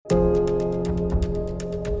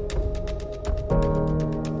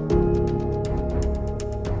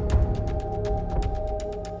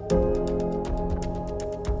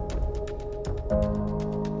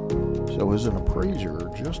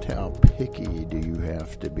just how picky do you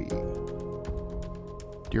have to be?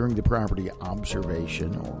 During the property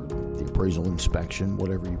observation or the appraisal inspection,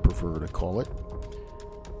 whatever you prefer to call it,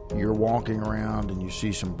 you're walking around and you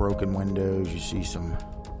see some broken windows, you see some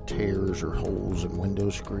tears or holes in window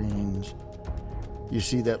screens, you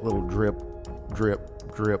see that little drip,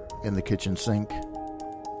 drip, drip in the kitchen sink.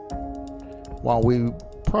 While we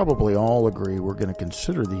probably all agree we're going to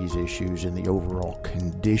consider these issues in the overall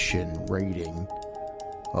condition rating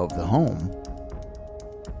of the home,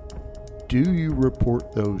 do you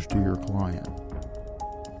report those to your client?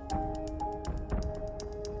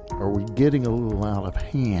 Are we getting a little out of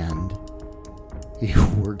hand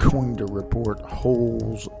if we're going to report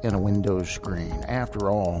holes in a window screen? After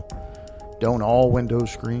all, don't all window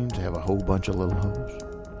screens have a whole bunch of little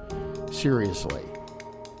holes? Seriously,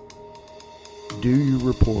 do you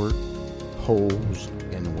report holes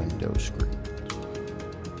in window screens?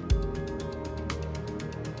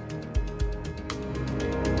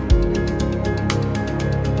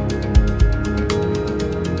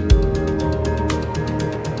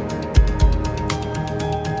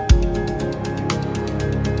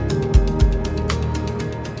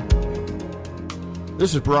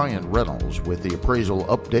 This is Bryan Reynolds with the Appraisal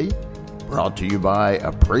Update, brought to you by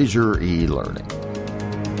Appraiser e-Learning.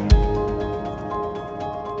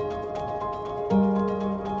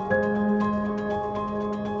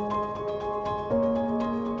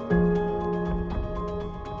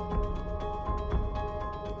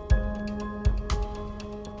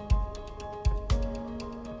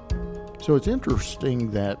 So it's interesting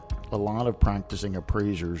that a lot of practicing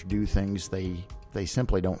appraisers do things they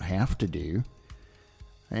simply don't have to do.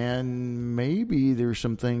 And maybe there's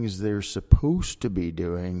some things they're supposed to be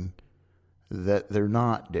doing that they're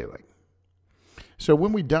not doing. So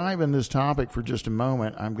when we dive in this topic for just a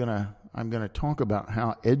moment, I'm gonna talk about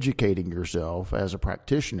how educating yourself as a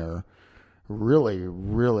practitioner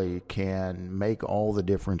really can make all the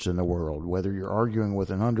difference in the world. Whether you're arguing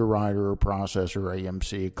with an underwriter, processor,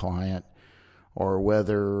 AMC client, or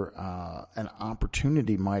whether an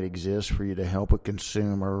opportunity might exist for you to help a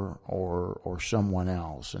consumer or someone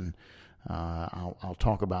else. And I'll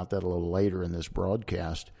talk about that a little later in this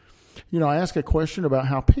broadcast. I ask a question about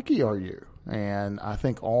how picky are you? And I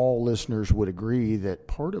think all listeners would agree that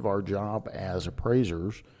part of our job as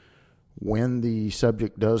appraisers, when the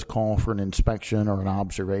subject does call for an inspection or an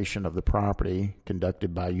observation of the property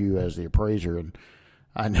conducted by you as the appraiser, and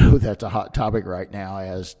I know that's a hot topic right now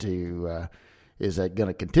as to is that going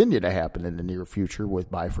to continue to happen in the near future with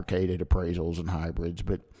bifurcated appraisals and hybrids?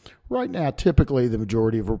 But right now, typically the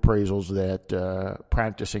majority of appraisals that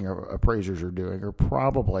practicing appraisers are doing are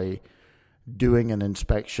probably doing an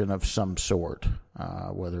inspection of some sort,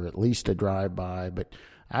 whether at least a drive-by. But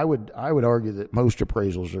I would argue that most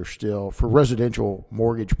appraisals are still, for residential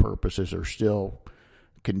mortgage purposes, are still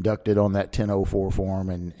conducted on that 1004 form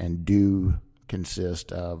and do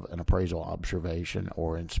consist of an appraisal observation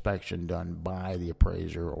or inspection done by the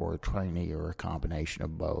appraiser or a trainee or a combination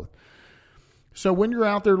of both. So when you're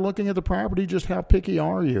out there looking at the property, just how picky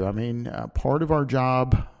are you? I mean, part of our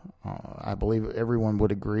job, I believe everyone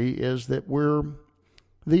would agree, is that we're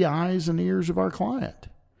the eyes and ears of our client.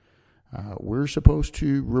 We're supposed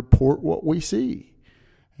to report what we see.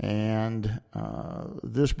 And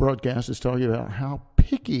this broadcast is talking about how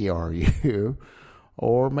picky are you.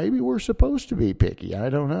 Or maybe we're supposed to be picky. I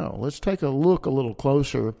don't know. Let's take a look a little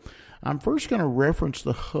closer. I'm first going to reference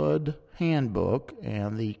the HUD handbook,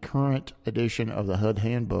 and the current edition of the HUD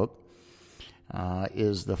handbook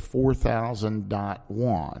is the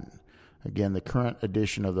 4000.1. Again, the current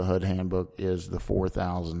edition of the HUD handbook is the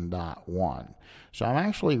 4000.1. So I'm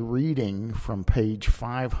actually reading from page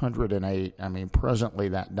 508. I mean, presently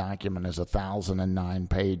that document is 1,009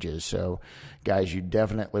 pages. So, guys, you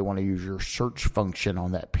definitely want to use your search function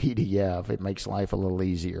on that PDF. It makes life a little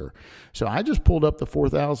easier. So I just pulled up the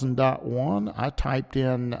 4000.1. I typed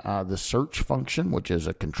in the search function, which is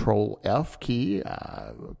a Control F key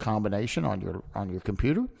combination on your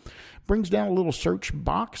computer. Brings down a little search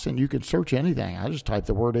box, and you can search anything. I just typed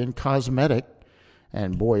the word in cosmetic,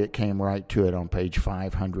 and boy, it came right to it on page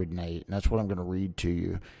 508. And that's what I'm going to read to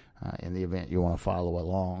you in the event you want to follow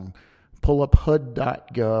along. Pull up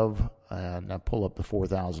HUD.gov and pull up the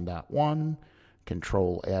 4000.1.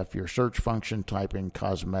 Control F, your search function, type in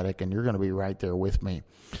cosmetic, and you're going to be right there with me.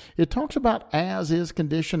 It talks about as-is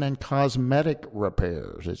condition and cosmetic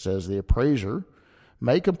repairs. It says the appraiser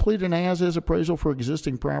may complete an as-is appraisal for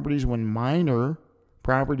existing properties when minor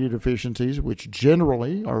property deficiencies, which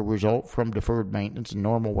generally are a result from deferred maintenance and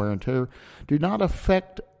normal wear and tear, do not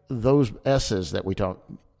affect those S's that we talk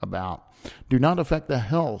about do not affect the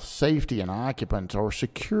health, safety, and occupants or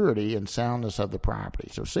security and soundness of the property.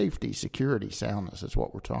 So safety, security, soundness is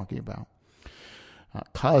what we're talking about.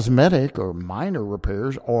 Cosmetic or minor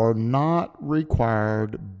repairs are not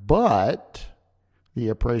required, but the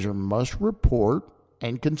appraiser must report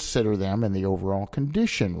and consider them in the overall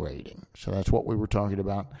condition rating. So that's what we were talking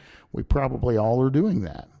about. We probably all are doing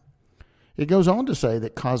that. It goes on to say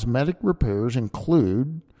that cosmetic repairs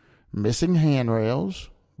include missing handrails.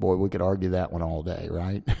 Boy, we could argue that one all day,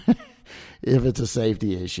 right? If it's a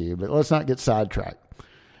safety issue, but let's not get sidetracked.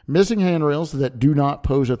 Missing handrails that do not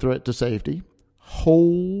pose a threat to safety,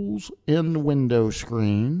 holes in window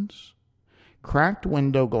screens, cracked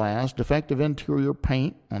window glass, defective interior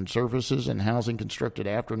paint on surfaces and housing constructed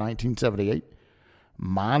after 1978,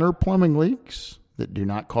 minor plumbing leaks that do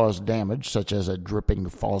not cause damage, such as a dripping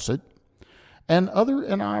faucet, and other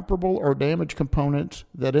inoperable or damaged components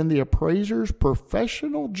that in the appraiser's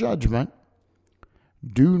professional judgment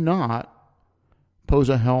do not pose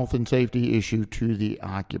a health and safety issue to the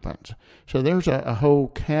occupants. So there's a whole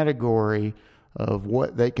category of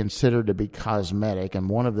what they consider to be cosmetic, and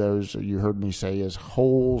one of those you heard me say is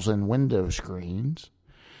holes in window screens.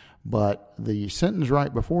 But the sentence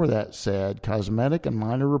right before that said cosmetic and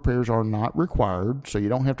minor repairs are not required, so you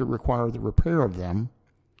don't have to require the repair of them,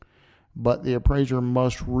 but the appraiser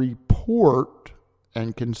must report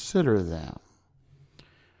and consider them.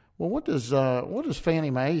 Well, what does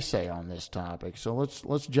Fannie Mae say on this topic? So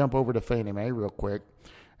let's jump over to Fannie Mae real quick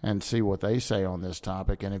and see what they say on this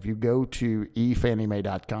topic. And if you go to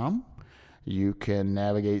efanniemae.com, you can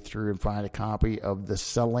navigate through and find a copy of the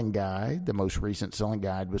selling guide. The most recent selling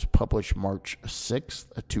guide was published March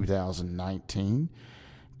 6th, 2019.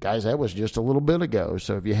 Guys, that was just a little bit ago.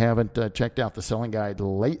 So if you haven't checked out the selling guide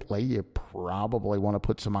lately, you probably want to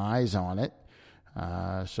put some eyes on it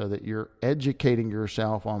so that you're educating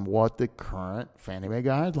yourself on what the current Fannie Mae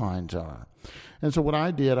guidelines are. And so what I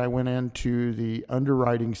did, I went into the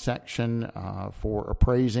underwriting section for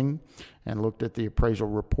appraising and looked at the appraisal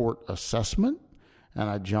report assessment, and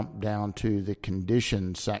I jumped down to the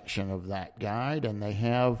condition section of that guide, and they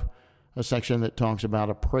have a section that talks about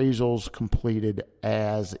appraisals completed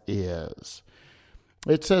as is.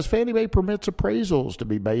 It says Fannie Mae permits appraisals to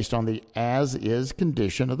be based on the as-is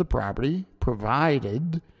condition of the property,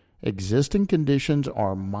 provided existing conditions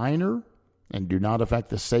are minor and do not affect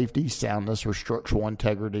the safety, soundness, or structural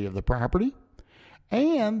integrity of the property,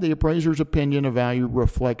 and the appraiser's opinion of value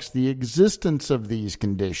reflects the existence of these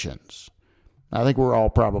conditions. I think we're all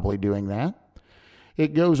probably doing that.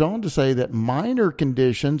 It goes on to say that minor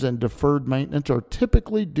conditions and deferred maintenance are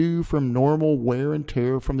typically due from normal wear and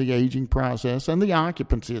tear from the aging process and the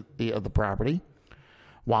occupancy of the property.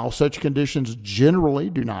 While such conditions generally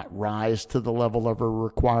do not rise to the level of a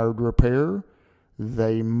required repair,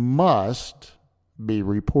 they must be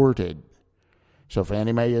reported. So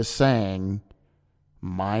Fannie Mae is saying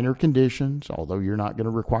minor conditions, although you're not going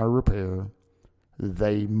to require repair,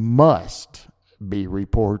 they must be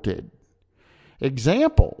reported.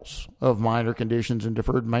 Examples of minor conditions and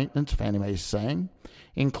deferred maintenance, Fannie Mae is saying,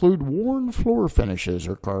 include worn floor finishes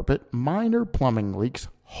or carpet, minor plumbing leaks,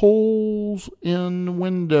 holes in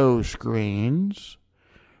window screens,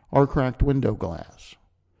 or cracked window glass.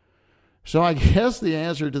 So I guess the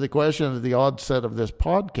answer to the question at the onset of this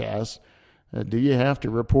podcast, do you have to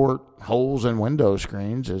report holes in window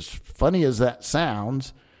screens? As funny as that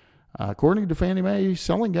sounds, according to Fannie Mae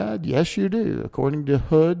Selling Guide, yes, you do. According to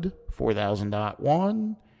HUD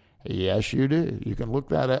 4000.1, yes, you do. You can look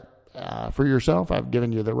that up for yourself. I've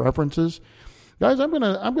given you the references. Guys, I'm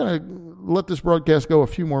gonna let this broadcast go a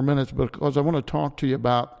few more minutes because I want to talk to you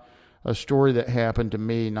about a story that happened to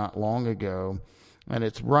me not long ago, and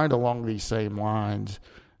it's right along these same lines.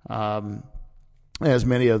 As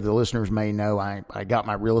many of the listeners may know, I got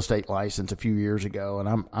my real estate license a few years ago,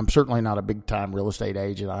 and I'm certainly not a big-time real estate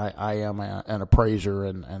agent. I am an appraiser,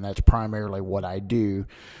 and that's primarily what I do.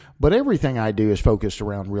 But everything I do is focused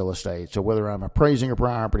around real estate. So whether I'm appraising a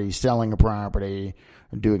property, selling a property,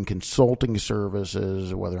 doing consulting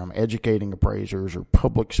services, whether I'm educating appraisers or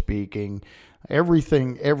public speaking,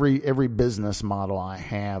 everything, every business model I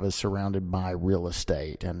have is surrounded by real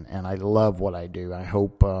estate, and I love what I do. I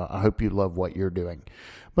hope you love what you're doing.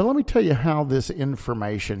 But let me tell you how this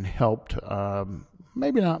information helped,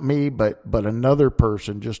 maybe not me, but another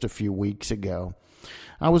person just a few weeks ago.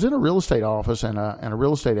 I was in a real estate office, and a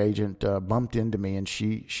real estate agent bumped into me, and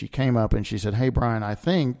she came up and she said, "Hey, Bryan, I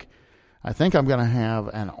think I'm going to have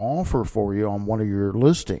an offer for you on one of your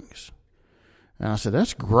listings." And I said,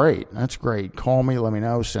 "That's great. That's great. Call me. Let me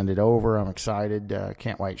know. Send it over. I'm excited.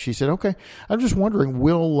 Can't wait." She said, "Okay. I'm just wondering,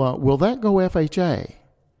 will that go FHA?"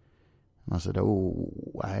 I said,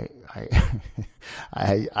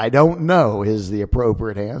 I don't know is the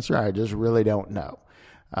appropriate answer. I just really don't know.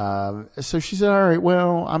 So she said, all right,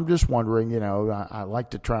 well, I'm just wondering, I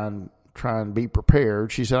like to try and be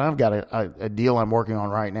prepared. She said, I've got a deal I'm working on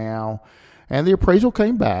right now. And the appraisal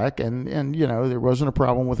came back and there wasn't a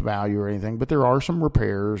problem with value or anything, but there are some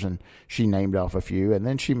repairs, and she named off a few. And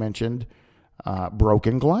then she mentioned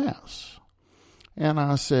broken glass. And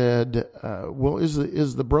I said, well,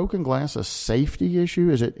 is the broken glass a safety issue?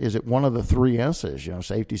 Is it one of the 3 S's,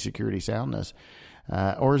 safety, security, soundness?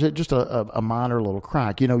 Or is it just a minor little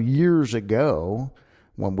crack? Years ago,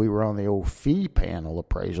 when we were on the old fee panel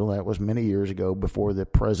appraisal, that was many years ago before the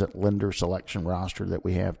present lender selection roster that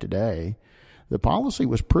we have today, the policy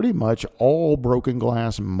was pretty much all broken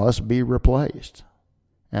glass must be replaced.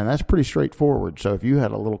 And that's pretty straightforward. So if you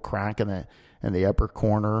had a little crack in the upper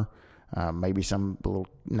corner, maybe some little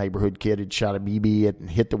neighborhood kid had shot a BB and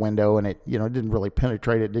hit the window, and it didn't really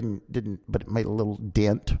penetrate. It didn't, but it made a little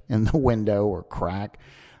dent in the window or crack.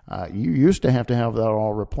 You used to have that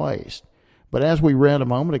all replaced. But as we read a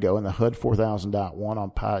moment ago in the HUD 4000.1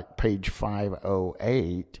 on page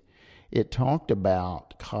 508, it talked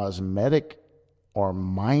about cosmetic or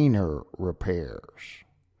minor repairs.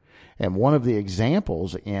 And one of the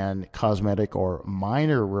examples in cosmetic or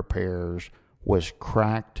minor repairs was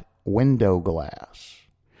cracked window glass.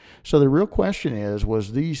 So the real question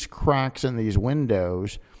was these cracks in these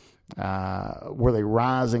windows, were they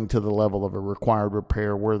rising to the level of a required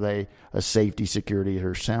repair? Were they a safety, security,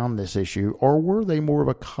 or soundness issue? Or were they more of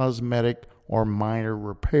a cosmetic or minor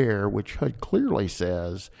repair, which HUD clearly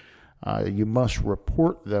says you must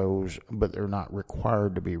report those, but they're not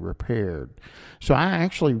required to be repaired. So I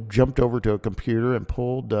actually jumped over to a computer and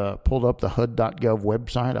pulled up the HUD.gov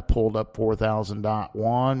website. I pulled up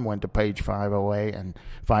 4000.1, went to page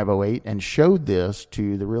 508 and showed this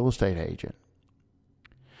to the real estate agent.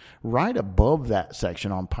 Right above that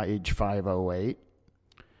section on page 508,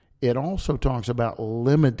 it also talks about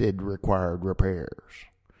limited required repairs.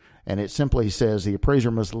 And it simply says the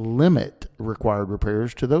appraiser must limit required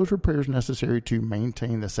repairs to those repairs necessary to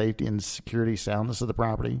maintain the safety and security soundness of the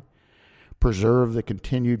property, preserve the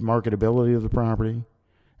continued marketability of the property,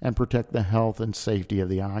 and protect the health and safety of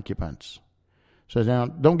the occupants. So now,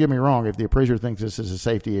 don't get me wrong, if the appraiser thinks this is a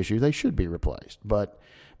safety issue, they should be replaced. But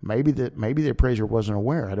maybe the appraiser wasn't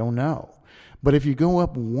aware. I don't know. But if you go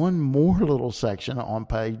up one more little section on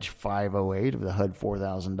page 508 of the HUD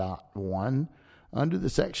 4000.1, under the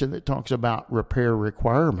section that talks about repair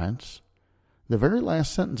requirements, the very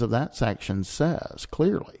last sentence of that section says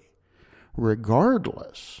clearly,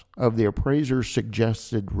 regardless of the appraiser's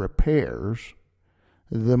suggested repairs,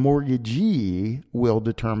 the mortgagee will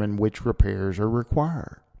determine which repairs are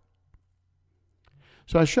required.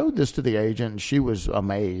 So I showed this to the agent, and she was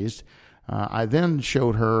amazed. I then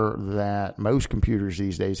showed her that most computers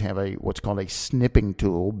these days have what's called a snipping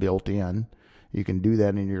tool built in. You can do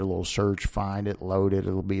that in your little search, find it, load it.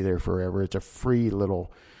 It'll be there forever. It's a free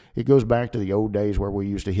it goes back to the old days where we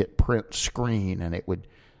used to hit print screen and it would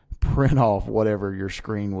print off whatever your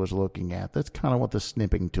screen was looking at. That's kind of what the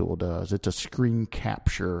snipping tool does. It's a screen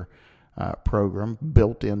capture program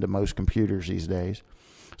built into most computers these days.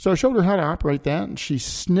 So I showed her how to operate that, and she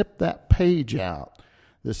snipped that page out,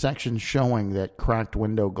 the section showing that cracked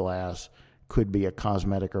window glass could be a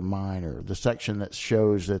cosmetic or minor, the section that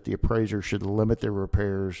shows that the appraiser should limit their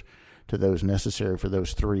repairs to those necessary for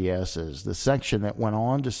those 3 S's, the section that went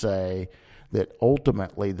on to say that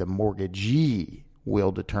ultimately the mortgagee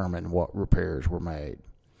will determine what repairs were made.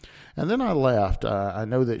 And then I left. I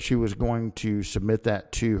know that she was going to submit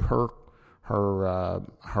that to her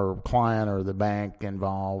client or the bank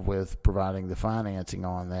involved with providing the financing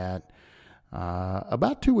on that.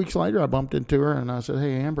 About 2 weeks later, I bumped into her and I said,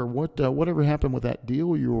 "Hey, Amber, whatever happened with that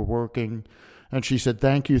deal you were working?" And she said,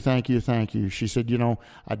 "Thank you. She said,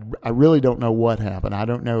 I really don't know what happened. I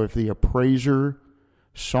don't know if the appraiser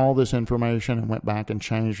saw this information and went back and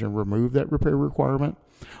changed and removed that repair requirement,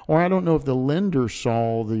 or I don't know if the lender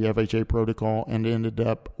saw the FHA protocol and ended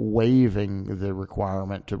up waiving the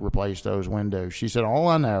requirement to replace those windows." She said, "All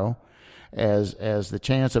I know as the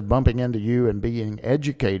chance of bumping into you and being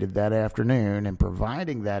educated that afternoon and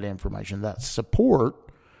providing that information, that support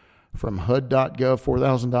from HUD.gov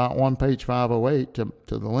 4000.1 page 508 to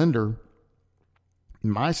the lender,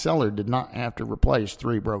 my seller did not have to replace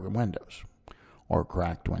 3 broken windows or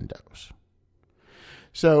cracked windows."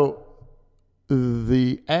 So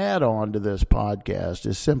the add-on to this podcast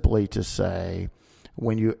is simply to say,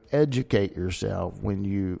 when you educate yourself, when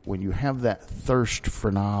you have that thirst for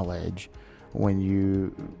knowledge, when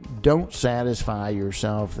you don't satisfy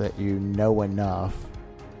yourself that you know enough,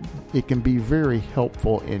 it can be very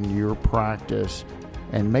helpful in your practice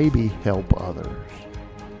and maybe help others.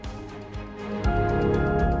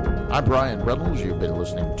 I'm Bryan Reynolds. You've been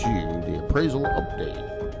listening to the Appraisal Update.